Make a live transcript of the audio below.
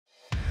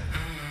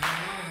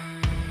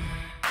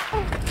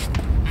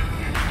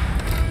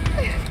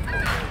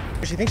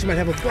She thinks she might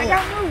have a bullet. I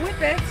got more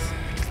whippets.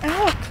 And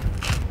look.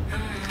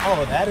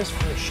 Oh, that is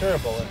for sure a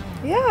bullet.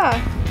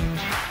 Yeah.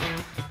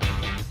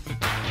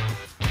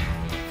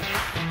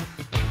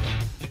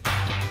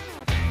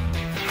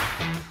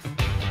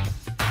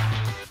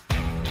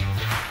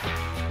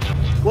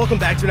 Welcome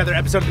back to another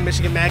episode of the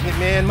Michigan Magnet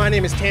Man. My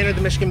name is Tanner,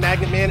 the Michigan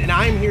Magnet Man, and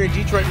I am here in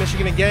Detroit,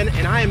 Michigan again,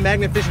 and I am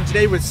magnet fishing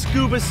today with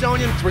Scuba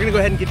Sonia. So we're gonna go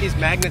ahead and get these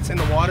magnets in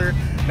the water.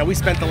 Now, we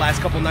spent the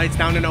last couple nights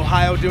down in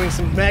Ohio doing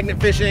some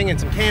magnet fishing and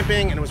some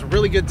camping, and it was a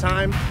really good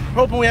time.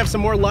 Hoping we have some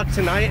more luck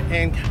tonight,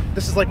 and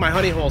this is like my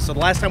honey hole. So the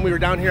last time we were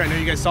down here, I know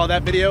you guys saw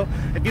that video.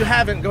 If you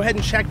haven't, go ahead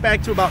and check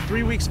back to about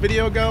 3 weeks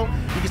video ago.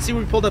 You can see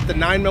we pulled up the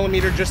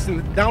 9mm just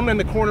down in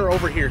the corner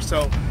over here.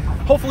 So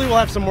hopefully we'll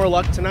have some more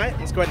luck tonight.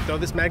 Let's go ahead and throw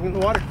this magnet in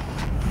the water.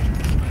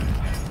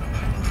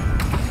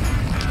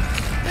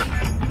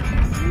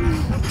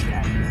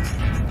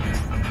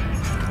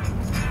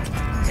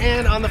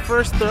 And on the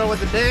first throw of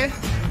the day,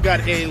 we've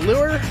got a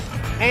lure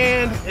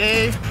and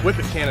a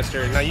whippet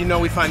canister. Now, you know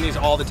we find these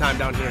all the time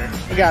down here.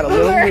 I got a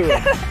little lure.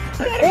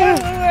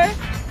 And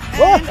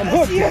I'm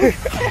hooked. A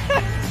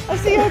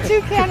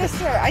CO2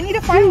 canister. I need to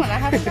find one. I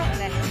haven't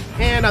gotten any.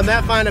 And on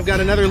that find, I've got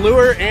another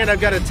lure and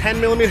I've got a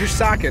 10mm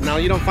socket. Now,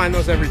 you don't find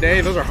those every day.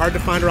 Those are hard to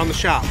find around the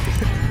shop.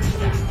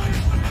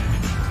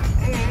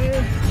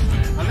 And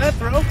on that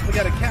throw, we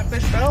got a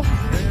catfish bell,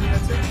 and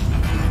that's it.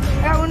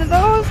 I got one of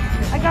those.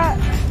 I got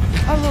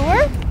a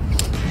lure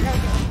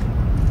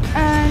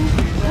and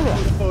a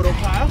photo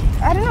pile.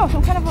 I don't know,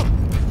 some kind of a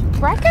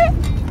bracket.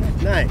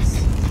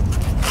 Nice.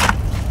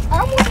 I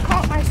almost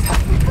caught myself.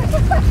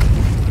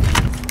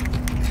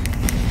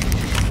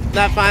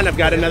 That fine, I've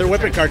got another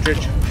whippet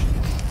cartridge.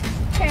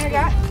 Okay, I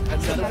got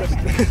Another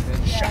whippet.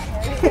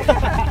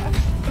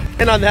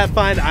 And on that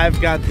find, I've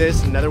got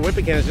this another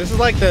whippet canister. This is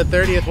like the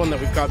 30th one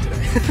that we've caught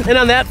today. And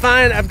on that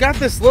find, I've got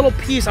this little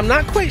piece. I'm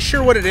not quite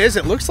sure what it is.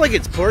 It looks like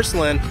it's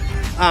porcelain.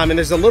 And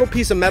there's a little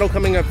piece of metal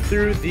coming up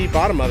through the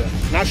bottom of it.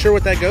 Not sure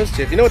what that goes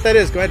to. If you know what that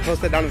is, go ahead and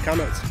post that down in the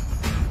comments.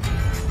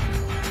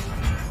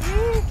 I'm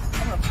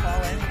gonna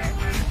fall in here.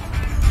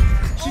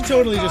 She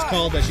totally just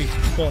called that she's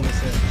pulling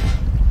this in.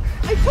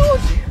 I told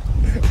you.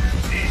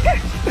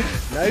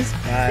 Nice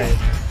bite.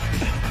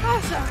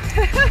 Awesome.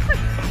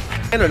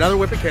 And another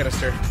whippet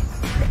canister. A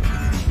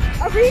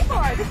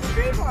rebar. This is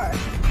rebar.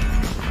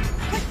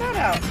 Check that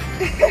out.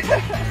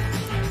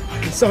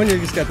 And Sonia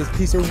just got this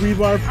piece of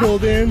rebar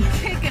pulled in.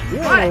 Taking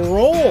You're butt. on a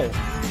roll.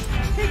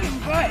 Taking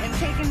butt and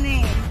taking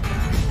name.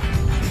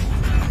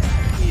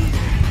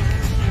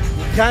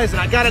 Guys,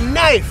 and I got a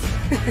knife.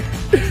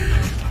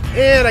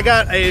 And I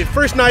got a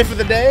first knife of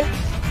the day.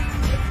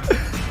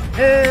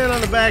 And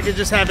on the back, I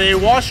just have a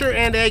washer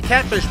and a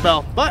catfish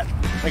bell. But,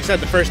 like I said,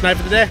 the first knife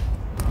of the day.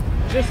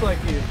 Just like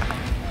you.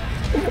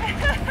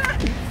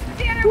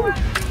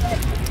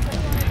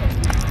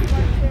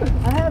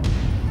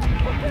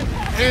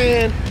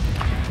 And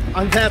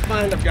on that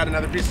find, I've got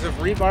another piece of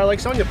rebar like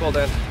Sonia pulled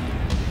in.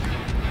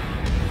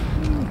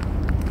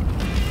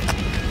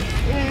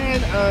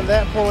 And on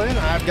that pull in,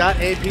 I've got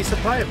a piece of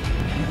pipe.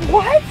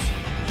 What?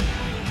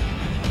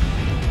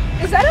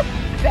 Is that a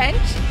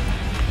bench?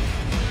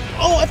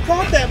 Oh, I've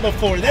caught that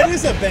before. That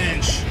is a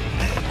bench.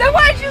 Then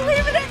why'd you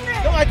leave it in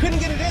there? No, I couldn't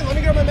get it in. Let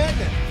me grab my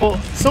magnet. Well,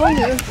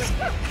 Sonia. Is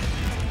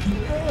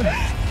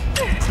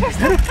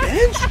that a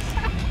bench?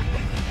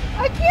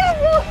 I can't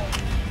move.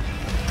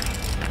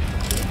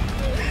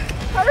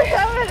 Hurry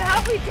up and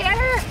help me,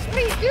 Tanner. What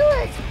are you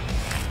doing?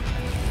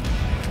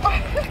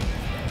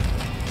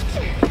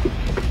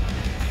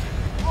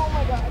 Oh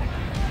my God.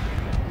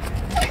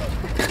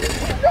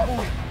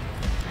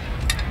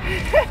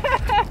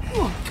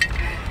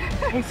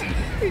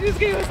 He just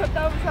gave us a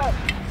thumbs up.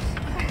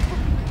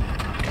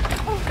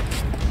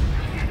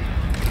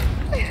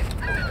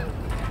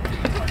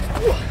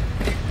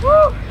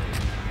 Woo!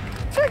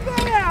 Check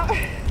that out.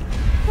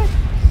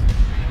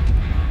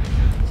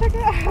 Check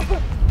it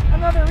out.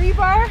 Another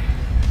rebar,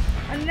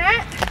 a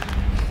net,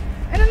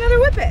 and another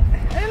whippet,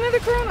 and another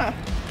Corona.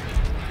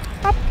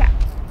 Pop cap.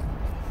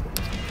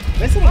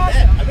 Nice little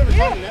net. I've never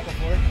Yeah. caught a net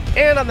before.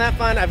 And on that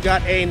find, I've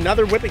got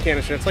another whippet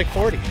canister. It's like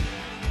 40.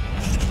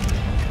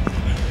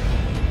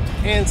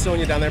 And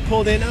Sonia down there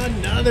pulled in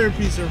another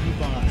piece of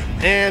rebar.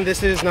 And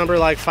this is number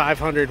like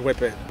 500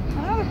 whippet.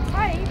 Another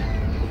pipe.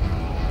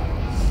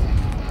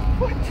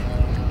 What?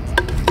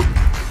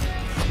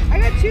 I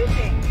got two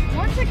things.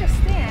 One's like a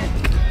stand.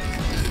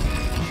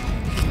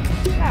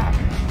 Yeah.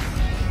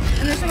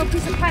 And there's a little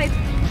piece of pipe.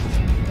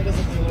 That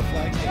doesn't look a little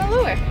flag. And a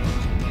lure.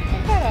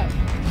 Check that out.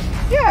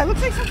 Yeah, it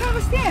looks like some kind of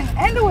a stand.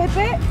 And a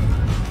whippet.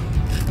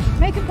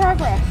 Making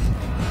progress.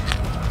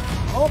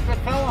 Oh, it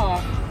fell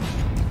off.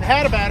 I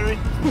had a battery.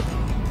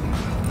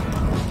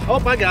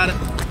 Oh, I got it.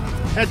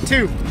 Had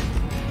two.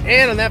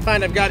 And on that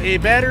find, I've got a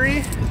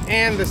battery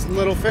and this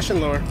little fishing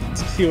lure.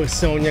 Let's see what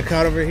Sonia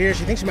caught over here.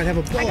 She thinks she might have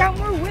a bullet. I got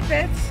more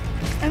whippets.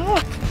 And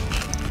look.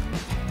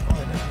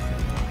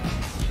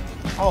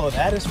 Oh,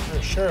 that is for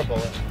sure a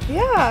bullet.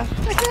 Yeah,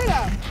 check that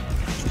out.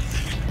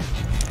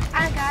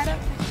 I got a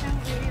fish on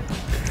you.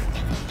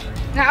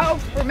 Now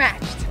we're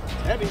matched.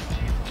 Heavy.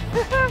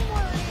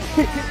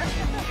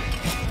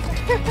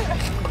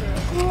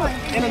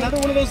 And another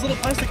one of those little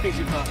plastic things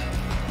you caught.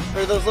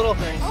 Or those little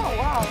things. Oh,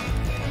 wow.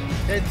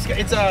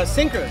 It's a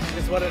sinker,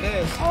 is what it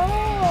is.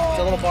 Oh. It's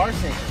a little bar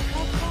sinker.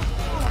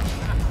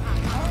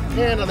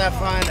 And on that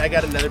find, I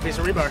got another piece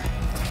of rebar.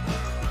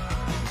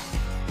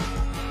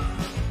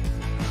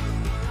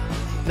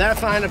 That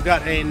find, I've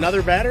got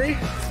another battery.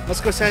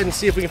 Let's go ahead and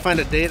see if we can find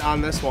a date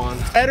on this one.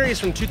 Battery is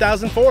from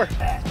 2004.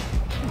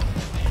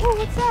 Oh,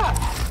 what's that?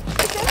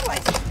 It's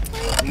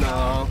like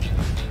No,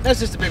 that's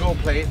just a big old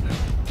plate.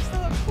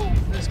 still looks cool.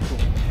 That's cool.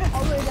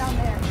 All the way down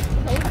there.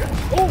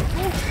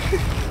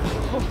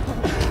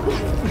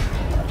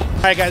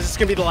 All right, guys, this is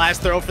gonna be the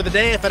last throw for the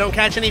day. If I don't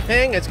catch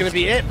anything, it's gonna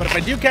be it. But if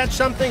I do catch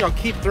something, I'll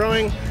keep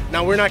throwing.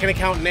 Now, we're not gonna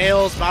count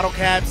nails, bottle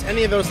caps,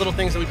 any of those little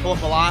things that we pull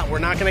up a lot. We're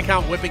not gonna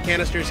count whippet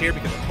canisters here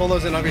because we pull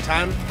those in every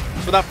time.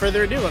 So without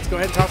further ado, let's go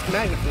ahead and toss the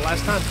magnet for the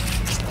last time.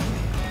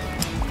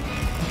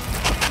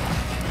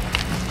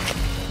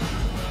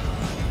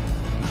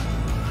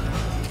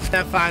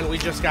 That fine, we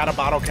just got a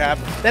bottle cap.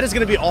 That is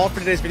gonna be all for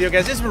today's video,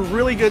 guys. This is a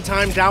really good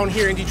time down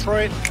here in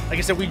Detroit. Like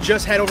I said, we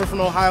just head over from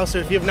Ohio, so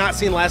if you have not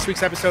seen last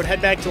week's episode,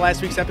 head back to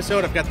last week's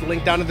episode. I've got the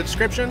link down in the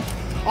description.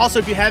 Also,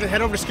 if you haven't,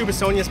 head over to Scuba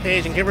Sonia's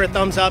page and give her a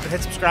thumbs up and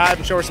hit subscribe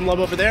and show her some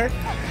love over there.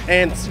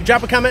 And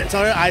drop a comment and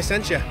tell her I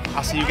sent you.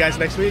 I'll see you guys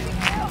next week.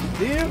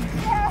 See you?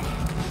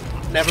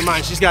 Never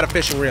mind, she's got a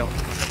fishing reel.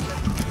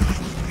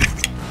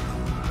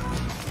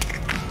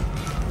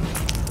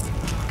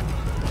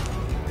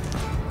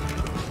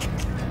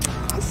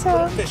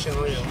 So, Fishing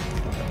reel.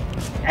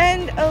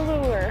 and a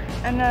lure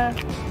and a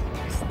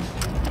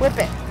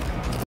whippet.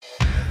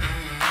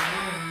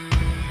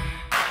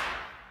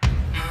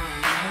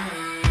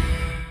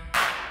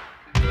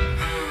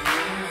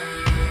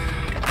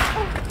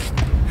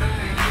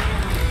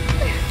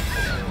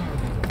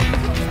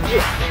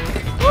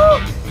 Oh,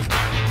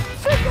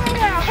 check that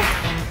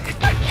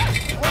out.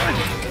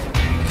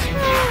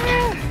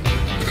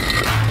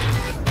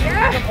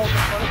 Yeah.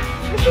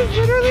 This is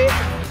literally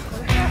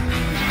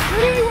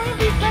one of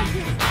these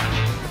things.